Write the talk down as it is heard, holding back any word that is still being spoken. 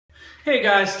Hey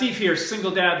guys, Steve here,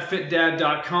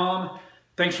 singledadfitdad.com.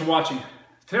 Thanks for watching.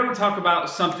 Today I want to talk about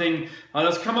something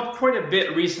that's come up quite a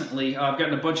bit recently. I've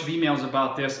gotten a bunch of emails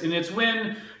about this, and it's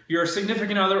when your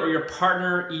significant other or your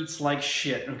partner eats like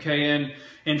shit, okay?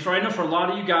 I know for a lot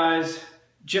of you guys,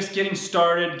 just getting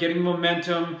started, getting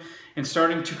momentum, and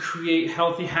starting to create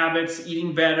healthy habits,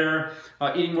 eating better,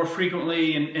 eating more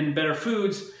frequently and better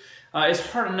foods, is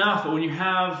hard enough. But when you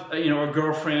have a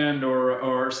girlfriend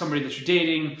or somebody that you're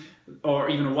dating, or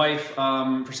even a wife,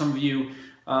 for some of you,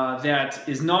 that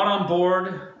is not on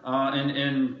board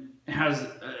and has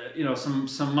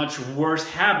some much worse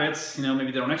habits.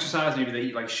 Maybe they don't exercise, maybe they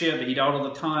eat like shit, they eat out all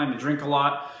the time, they drink a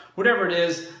lot, whatever it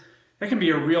is, that can be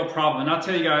a real problem. And I'll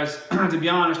tell you guys, to be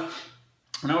honest,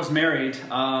 when I was married,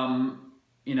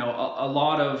 a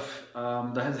lot of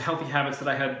the healthy habits that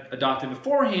I had adopted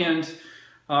beforehand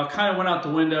kind of went out the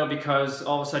window, because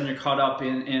all of a sudden you're caught up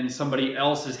in somebody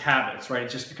else's habits, right? It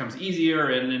just becomes easier,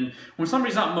 and when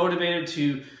somebody's not motivated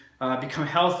to become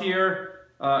healthier,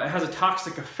 it has a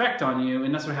toxic effect on you,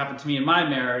 and that's what happened to me in my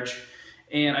marriage.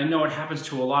 And I know it happens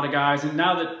to a lot of guys. And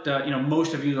now that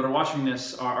most of you that are watching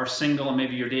this are single, and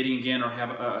maybe you're dating again or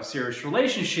have a serious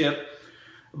relationship,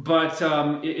 but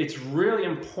it's really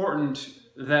important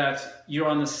that you're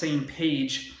on the same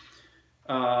page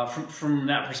from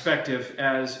that perspective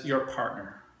as your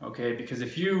partner, okay? Because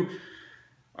if you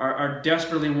are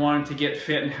desperately wanting to get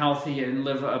fit and healthy and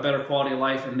live a better quality of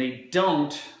life, and they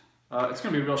don't, it's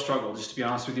going to be a real struggle. Just to be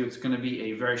honest with you, it's going to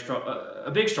be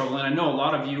a big struggle, and I know a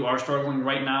lot of you are struggling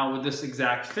right now with this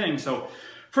exact thing. So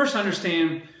first,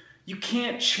 understand you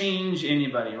can't change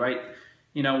anybody, right?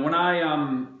 When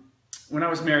I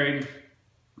was married,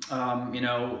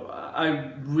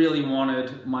 I really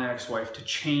wanted my ex-wife to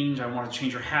change. I wanted to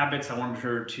change her habits. I wanted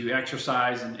her to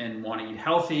exercise and want to eat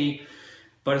healthy.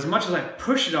 But as much as I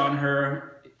pushed it on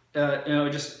her,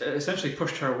 it just essentially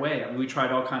pushed her away. I mean, we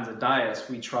tried all kinds of diets.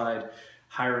 We tried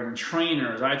hiring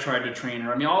trainers. I tried to train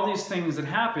her. I mean, all these things that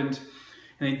happened,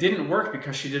 and they didn't work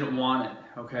because she didn't want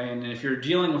it, okay? And if you're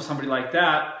dealing with somebody like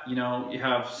that, you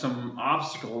have some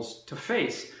obstacles to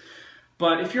face.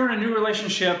 But if you're in a new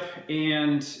relationship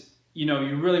and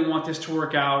you really want this to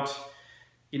work out,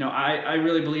 I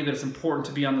really believe that it's important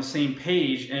to be on the same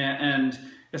page. And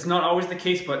it's not always the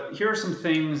case, but here are some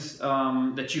things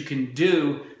that you can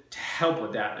do to help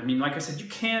with that. I mean, like I said, you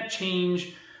can't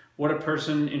change what a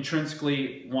person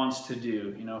intrinsically wants to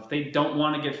do. If they don't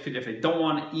want to get fit, if they don't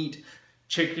want to eat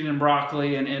chicken and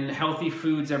broccoli and healthy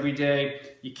foods every day,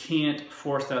 you can't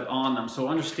force that on them. So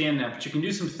understand that, but you can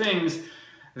do some things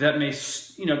that may,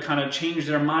 kind of change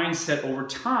their mindset over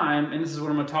time, and this is what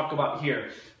I'm going to talk about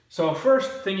here. So first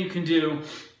thing you can do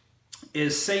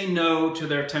is say no to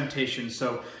their temptation.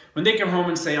 So when they come home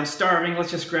and say, I'm starving,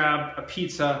 let's just grab a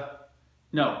pizza,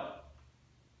 no.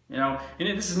 And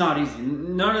this is not easy.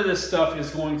 None of this stuff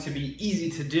is going to be easy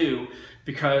to do,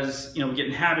 because, we get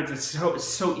in habits. It's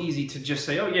so easy to just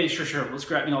say, oh yeah, sure, let's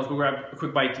grab, let's go grab a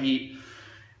quick bite to eat.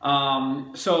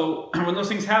 So when those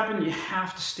things happen, you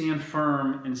have to stand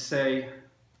firm and say,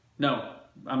 no,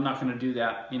 I'm not going to do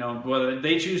that. Whether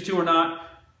they choose to or not,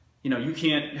 you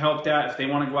can't help that. If they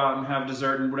want to go out and have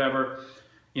dessert and whatever,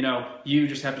 you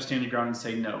just have to stand your ground and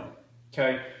say no.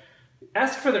 Okay.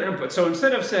 Ask for their input. So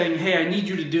instead of saying, hey, I need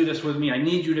you to do this with me, I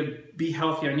need you to be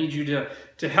healthy, I need you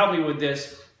to help me with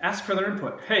this, ask for their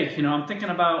input. Hey, I'm thinking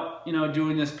about,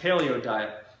 doing this paleo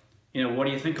diet. What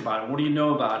do you think about it? What do you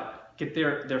know about it? Get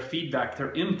their feedback,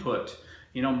 their input.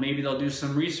 Maybe they'll do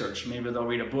some research, maybe they'll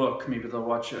read a book, maybe they'll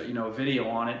watch a video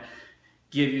on it,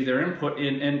 give you their input,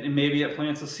 and maybe it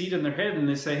plants a seed in their head, and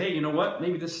they say, hey, you know what,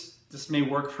 maybe this may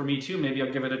work for me too, maybe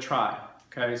I'll give it a try.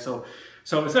 Okay, so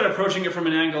instead of approaching it from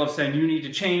an angle of saying you need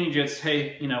to change, it's,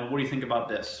 hey, what do you think about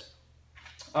this?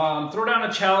 Throw down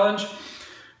a challenge.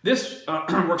 This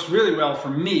works really well for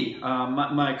me.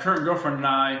 My current girlfriend and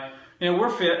I,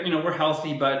 we're fit, we're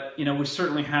healthy, but, we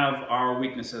certainly have our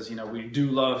weaknesses. We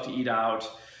do love to eat out.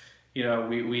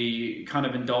 We kind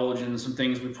of indulge in some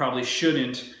things we probably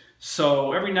shouldn't.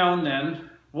 So every now and then,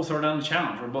 we'll throw down the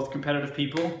challenge. We're both competitive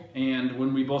people, and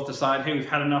when we both decide, hey, we've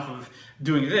had enough of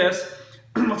doing this,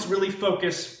 let's really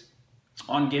focus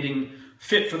on getting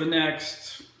fit for the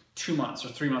next 2 months or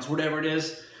 3 months, whatever it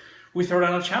is, we throw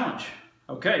down a challenge.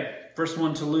 Okay, first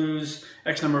one to lose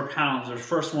X number of pounds, or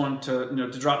first one to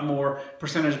to drop more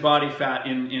percentage body fat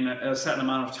in a certain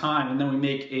amount of time, and then we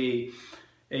make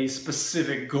a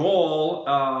specific goal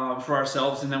for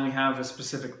ourselves, and then we have a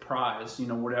specific prize,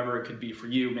 whatever it could be for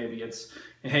you. Maybe it's,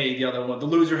 hey, the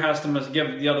loser has to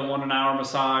give the other one an hour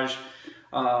massage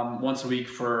once a week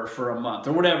for a month,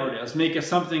 or whatever it is. Make it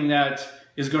something that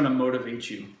is going to motivate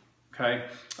you. okay?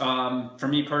 For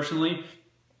me personally,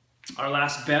 our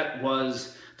last bet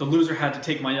was the loser had to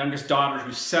take my youngest daughter,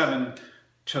 who's 7,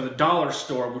 to the dollar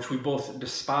store, which we both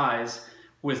despise,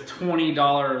 with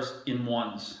 $20 in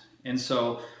ones. And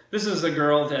so this is a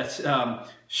girl that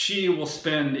she will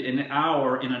spend an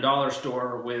hour in a dollar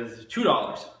store with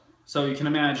 $2. So you can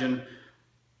imagine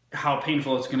how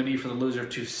painful it's going to be for the loser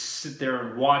to sit there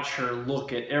and watch her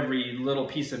look at every little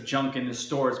piece of junk in the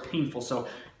store. It's painful, so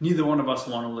neither one of us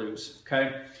want to lose,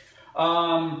 okay?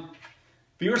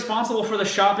 Be responsible for the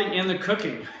shopping and the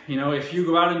cooking. You know, if you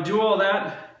go out and do all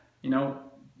that, you know,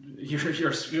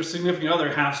 your significant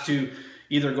other has to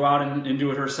either go out and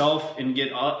do it herself and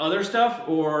get other stuff,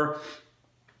 or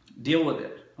deal with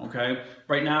it, okay?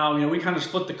 Right now, you know, we kind of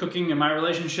split the cooking in my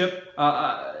relationship.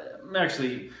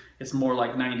 Actually, it's more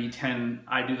like 90-10.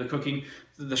 I do the cooking.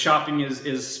 The shopping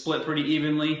is split pretty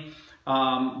evenly,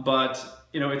 but,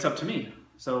 you know, it's up to me.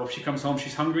 So if she comes home,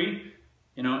 she's hungry,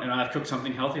 you know, and I've cooked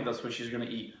something healthy, that's what she's going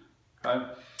to eat, okay?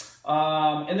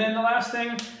 And then the last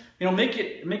thing, you know, make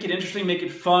it interesting, make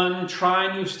it fun,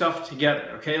 try new stuff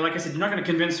together, okay? Like I said, you're not going to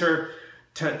convince her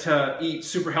to eat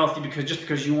super healthy just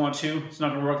because you want to. It's not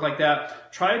going to work like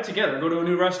that. Try it together. Go to a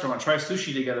new restaurant. Try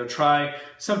sushi together. Try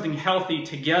something healthy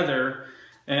together.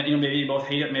 And, you know, maybe you both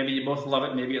hate it. Maybe you both love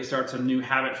it. Maybe it starts a new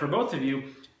habit for both of you.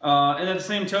 And at the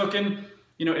same token,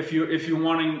 you know, if you're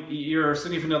wanting your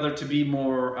significant other to be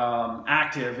more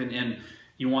active and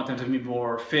you want them to be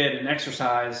more fit and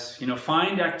exercise, you know,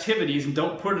 find activities and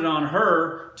don't put it on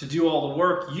her to do all the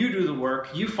work. You do the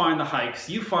work. You find the hikes.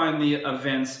 You find the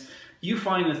events. You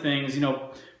find the things, you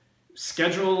know,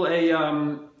 schedule a,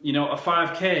 you know, a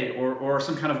 5K or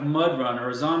some kind of mud run or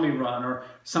a zombie run or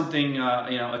something, you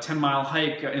know, a 10-mile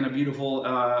hike in a beautiful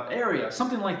area,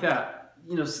 something like that.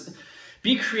 You know,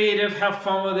 be creative, have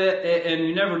fun with it, and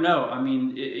you never know. I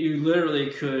mean, you literally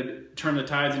could turn the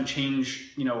tides and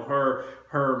change, you know,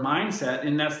 her mindset,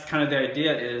 and that's kind of the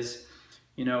idea is,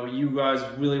 you know, you guys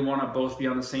really want to both be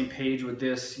on the same page with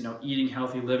this, you know, eating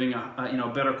healthy, living a you know,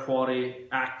 better quality,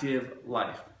 active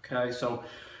life, okay? So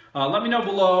let me know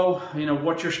below, you know,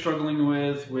 what you're struggling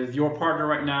with your partner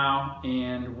right now,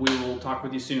 and we will talk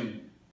with you soon.